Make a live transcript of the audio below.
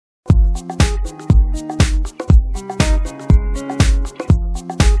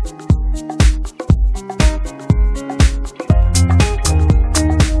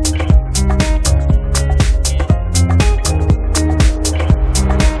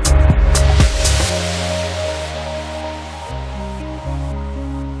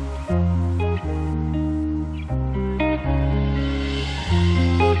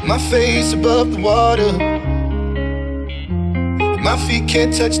face above the water. My feet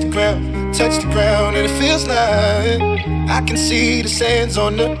can't touch the ground, and it feels like I can see the sands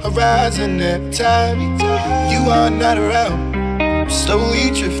on the horizon every time you are not around. I'm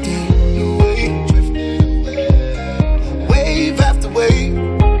slowly drifting away, wave after wave,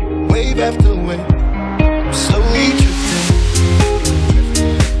 wave after wave. I'm slowly drifting,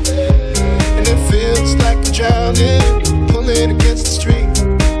 and it feels like I'm drowning, pulling against the stream,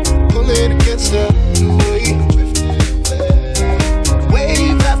 pulling against the wave.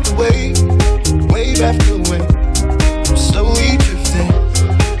 Wave after wave, wave after wave, I'm slowly drifting.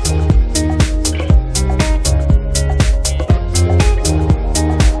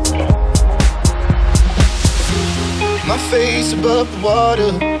 My face above the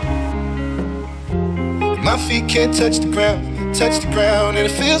water, my feet can't touch the ground, and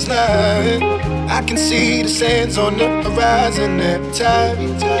it feels like I can see the sands on the horizon every time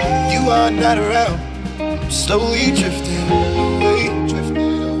you are not around. I'm slowly drifting away,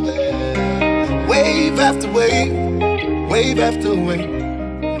 wave after wave, wave after wave.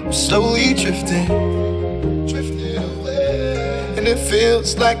 I'm slowly drifting away, and it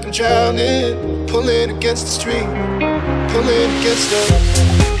feels like I'm drowning, pulling against the stream, pulling against the.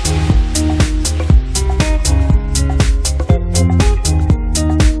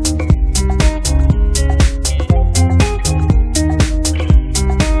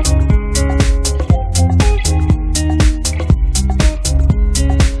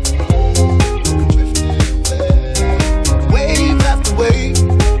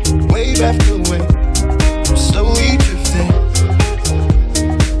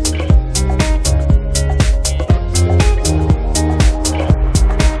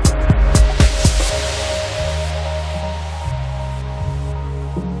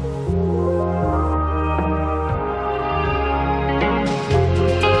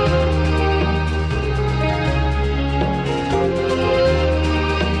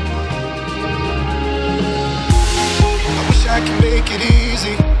 I can make it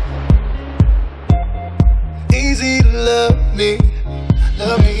easy.